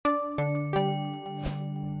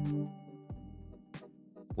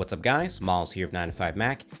What's up guys, Miles here of 9 to 5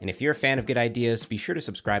 Mac, and if you're a fan of good ideas, be sure to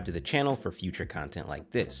subscribe to the channel for future content like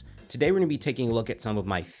this. Today we're going to be taking a look at some of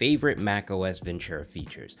my favorite macOS Ventura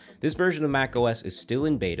features. This version of macOS is still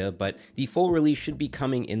in beta, but the full release should be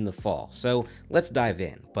coming in the fall, so let's dive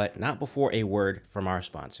in, but not before a word from our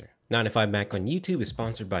sponsor. 9 to 5 Mac on YouTube is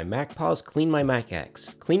sponsored by MacPaws Clean My Mac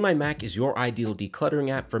X. Clean My Mac is your ideal decluttering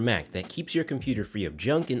app for Mac that keeps your computer free of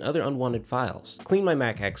junk and other unwanted files. Clean My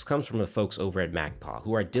Mac X comes from the folks over at MacPaw,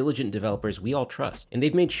 who are diligent developers we all trust, and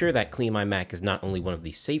they've made sure that Clean My Mac is not only one of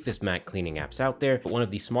the safest Mac cleaning apps out there, but one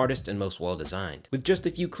of the smartest and most well designed. With just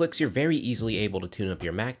a few clicks, you're very easily able to tune up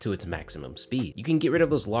your Mac to its maximum speed. You can get rid of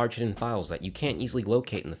those large hidden files that you can't easily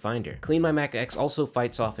locate in the Finder. Clean My Mac X also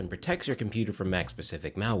fights off and protects your computer from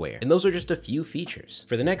Mac-specific malware, and those are just a few features.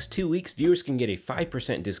 For the next 2 weeks, viewers can get a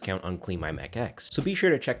 5% discount on Clean My Mac X, so be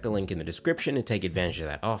sure to check the link in the description and take advantage of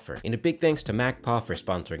that offer. And a big thanks to MacPaw for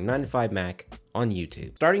sponsoring 9 to 5 Mac on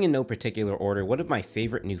YouTube. Starting in no particular order, one of my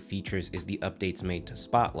favorite new features is the updates made to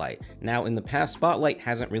Spotlight. Now, in the past, Spotlight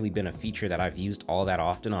hasn't really been a feature that I've used all that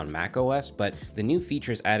often on macOS, but the new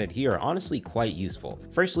features added here are honestly quite useful.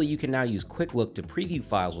 Firstly, you can now use Quick Look to preview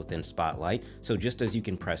files within Spotlight, so just as you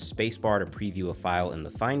can press spacebar to preview a file in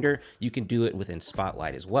the Finder, you can do it within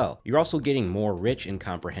Spotlight as well. You're also getting more rich and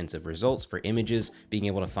comprehensive results for images, being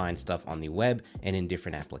able to find stuff on the web and in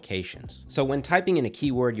different applications. So when typing in a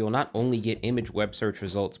keyword, you'll not only get image web search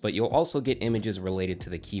results, but you'll also get images related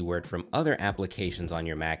to the keyword from other applications on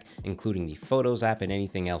your Mac, including the Photos app and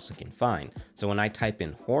anything else it can find. So when I type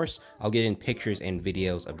in horse, I'll get in pictures and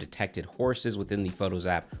videos of detected horses within the Photos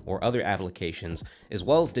app or other applications, as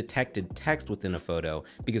well as detected text within a photo,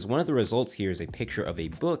 because one of the results here is a picture of a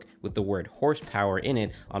book with the word horsepower in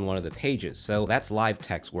it on one of the pages. So that's live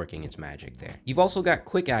text working its magic there. You've also got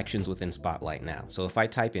quick actions within Spotlight now. So if I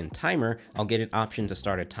type in timer, I'll get an option to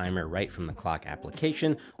start a timer right from the clock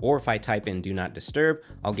application, or if I type in do not disturb,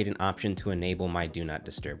 I'll get an option to enable my do not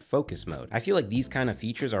disturb focus mode. I feel like these kind of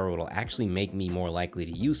features are what will actually make me more likely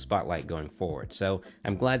to use Spotlight going forward, so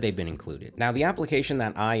I'm glad they've been included. Now, the application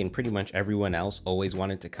that I and pretty much everyone else always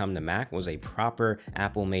wanted to come to Mac was a proper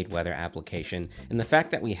Apple-made weather application, and the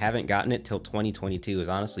fact that we haven't gotten it till 2022 is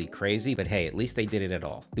honestly crazy, but hey, at least they did it at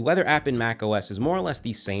all. The weather app in macOS is more or less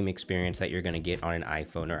the same experience that you're going to get on an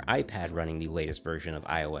iPhone or iPad running the latest version of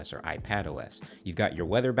iOS or iPadOS. You've got your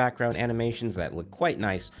weather background animations that look quite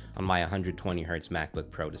nice on my 120Hz MacBook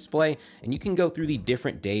Pro display, and you can go through the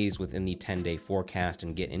different days within the 10-day forecast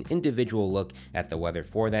and get an individual look at the weather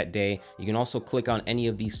for that day. You can also click on any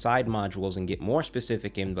of these side modules and get more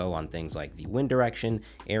specific info on things like the wind direction,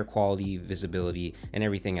 air quality, visibility, and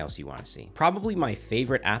everything else you want to see. Probably my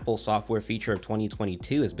favorite Apple software feature of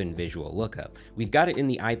 2022 has been Visual Lookup. We've got it in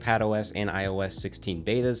the iPadOS and iOS 16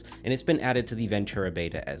 betas, and it's been added to the Ventura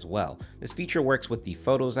beta as well. This feature works with the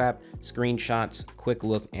Photos app, Screenshots, Quick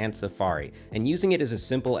Look, and Safari, and using it is as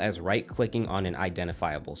simple as right-clicking on an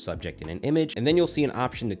identifiable subject in an image, and then you'll see an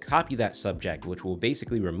option to copy that subject, which will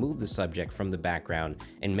basically remove the subject from the background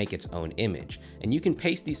and make its own image. And you can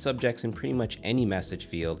paste these subjects in pretty much any message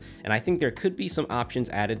field, and I think there could be some options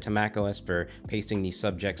added to macOS for pasting these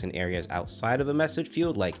subjects in areas outside of a message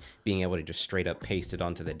field, like being able to just straight up paste it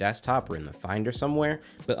onto the desktop or in the Finder somewhere.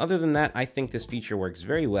 But other than that, I think this feature works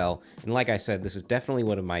very well, and like I said, this is definitely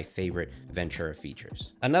one of my favorite Ventura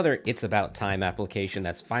features. Another It's About Time application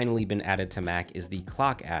that's finally been added to Mac is the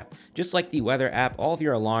Clock app. Just like the Weather app, all of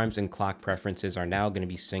your alarms and clock preferences are now going to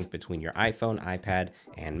be synced between your iPhone, iPad,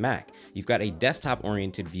 and Mac. You've got a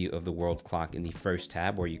desktop-oriented view of the world clock in the first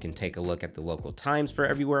tab, where you can take a look at the local times for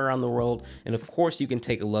everywhere around the world, and of course you can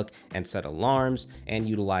take a look and set alarms and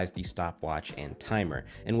utilize the stopwatch and timer.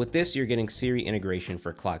 And with this, you're getting Siri integration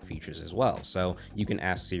for clock features as well, so you can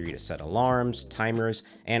ask Siri to set alarms, timers,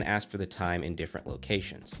 and ask for the time in different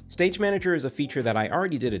locations. Stage Manager is a feature that I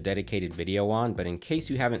already did a dedicated video on, but in case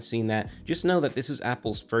you haven't seen that, just know that this is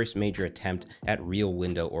Apple's first major attempt at real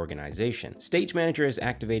window organization. Stage Manager is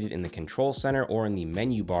activated in the Control Center or in the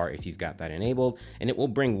menu bar if you've got that enabled, and it will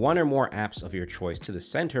bring one or more apps of your choice to the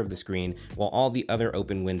center of the screen, while all the other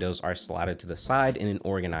open windows are slotted to the side in an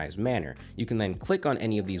organized manner. You can then click on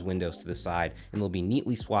any of these windows to the side, and they'll be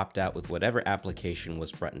neatly swapped out with whatever application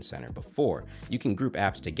was front and center before. You can group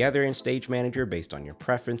apps together in Stage Manager based on your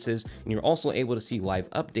preferences, and you're also able to see live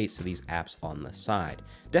updates to these apps on the side.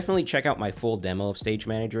 Definitely check out my full demo of Stage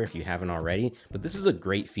Manager if you haven't already, but this is a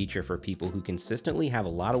great feature for people who consistently have a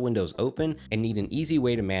lot of windows open and need an easy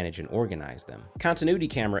way to manage and organize them. Continuity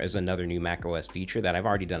camera is another new macOS feature that I've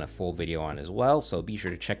already done a full video on as well, so be sure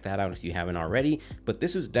to check that out if you haven't already, but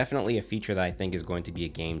this is definitely a feature that I think is going to be a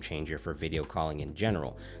game changer for video calling in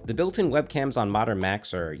general. The built-in webcams on modern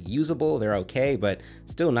Macs are usable, they're okay, but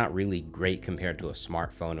still not really great compared to a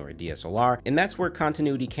smartphone or a DSLR, and that's where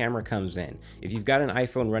continuity camera comes in. If you've got an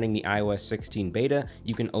iPhone running the iOS 16 beta,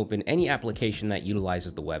 you can open any application that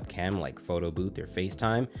utilizes the webcam like Photo Booth or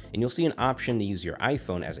FaceTime, and you'll see an option to use your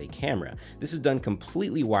iPhone as a camera. This is done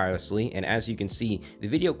completely wirelessly, and as you can see, the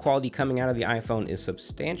video quality coming out of the iPhone is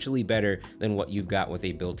substantially better than what you've got with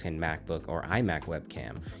a built-in MacBook or iMac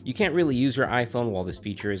webcam. You can't really use your iPhone while this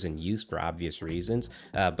feature is in use for obvious reasons,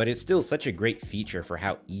 but it's still such a great feature for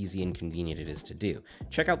how easy and convenient it is to do.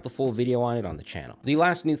 Check out the full video on it on the channel. The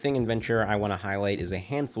last new thing in Ventura I want to highlight is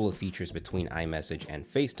a handful of features between iMessage and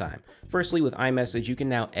FaceTime. Firstly, with iMessage, you can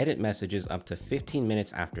now edit messages up to 15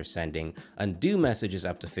 minutes after sending, undo messages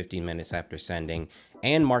up to 15 minutes after sending,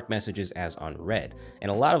 and mark messages as unread. And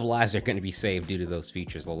a lot of lives are going to be saved due to those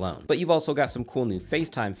features alone. But you've also got some cool new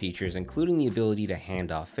FaceTime features, including the ability to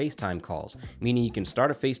hand off FaceTime calls, meaning you can start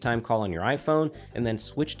a FaceTime call on your iPhone and then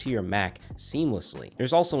switch to your Mac seamlessly.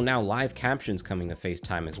 There's also now live captions coming to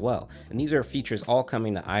FaceTime as well, and these are features all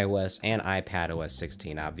coming to iOS and iPadOS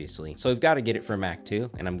 16, obviously. So we've got to get it for Mac too,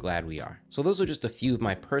 and I'm glad we are. So those are just a few of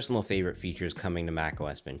my personal favorite features coming to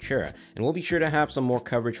macOS Ventura, and we'll be sure to have some more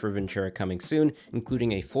coverage for Ventura coming soon,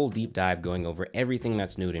 including a full deep dive going over everything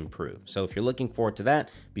that's new and improved. So if you're looking forward to that,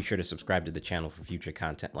 be sure to subscribe to the channel for future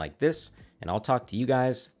content like this, and I'll talk to you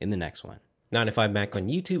guys in the next one. 9to5Mac on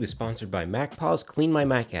YouTube is sponsored by MacPaws Clean My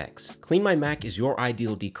Mac X. Clean My Mac is your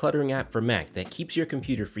ideal decluttering app for Mac that keeps your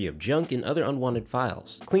computer free of junk and other unwanted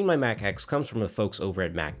files. Clean My Mac X comes from the folks over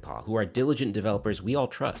at MacPaw, who are diligent developers we all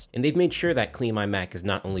trust, and they've made sure that Clean My Mac is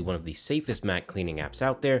not only one of the safest Mac cleaning apps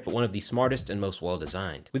out there, but one of the smartest and most well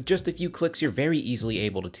designed. With just a few clicks, you're very easily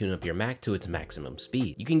able to tune up your Mac to its maximum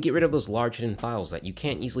speed. You can get rid of those large hidden files that you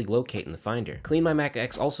can't easily locate in the Finder. Clean My Mac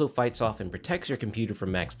X also fights off and protects your computer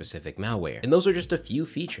from Mac-specific malware. And those are just a few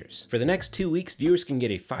features. For the next 2 weeks, viewers can get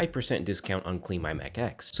a 5% discount on Clean My Mac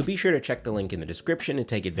X, so be sure to check the link in the description and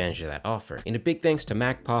take advantage of that offer. And a big thanks to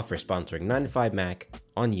MacPaw for sponsoring 9to5Mac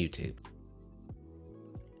on YouTube.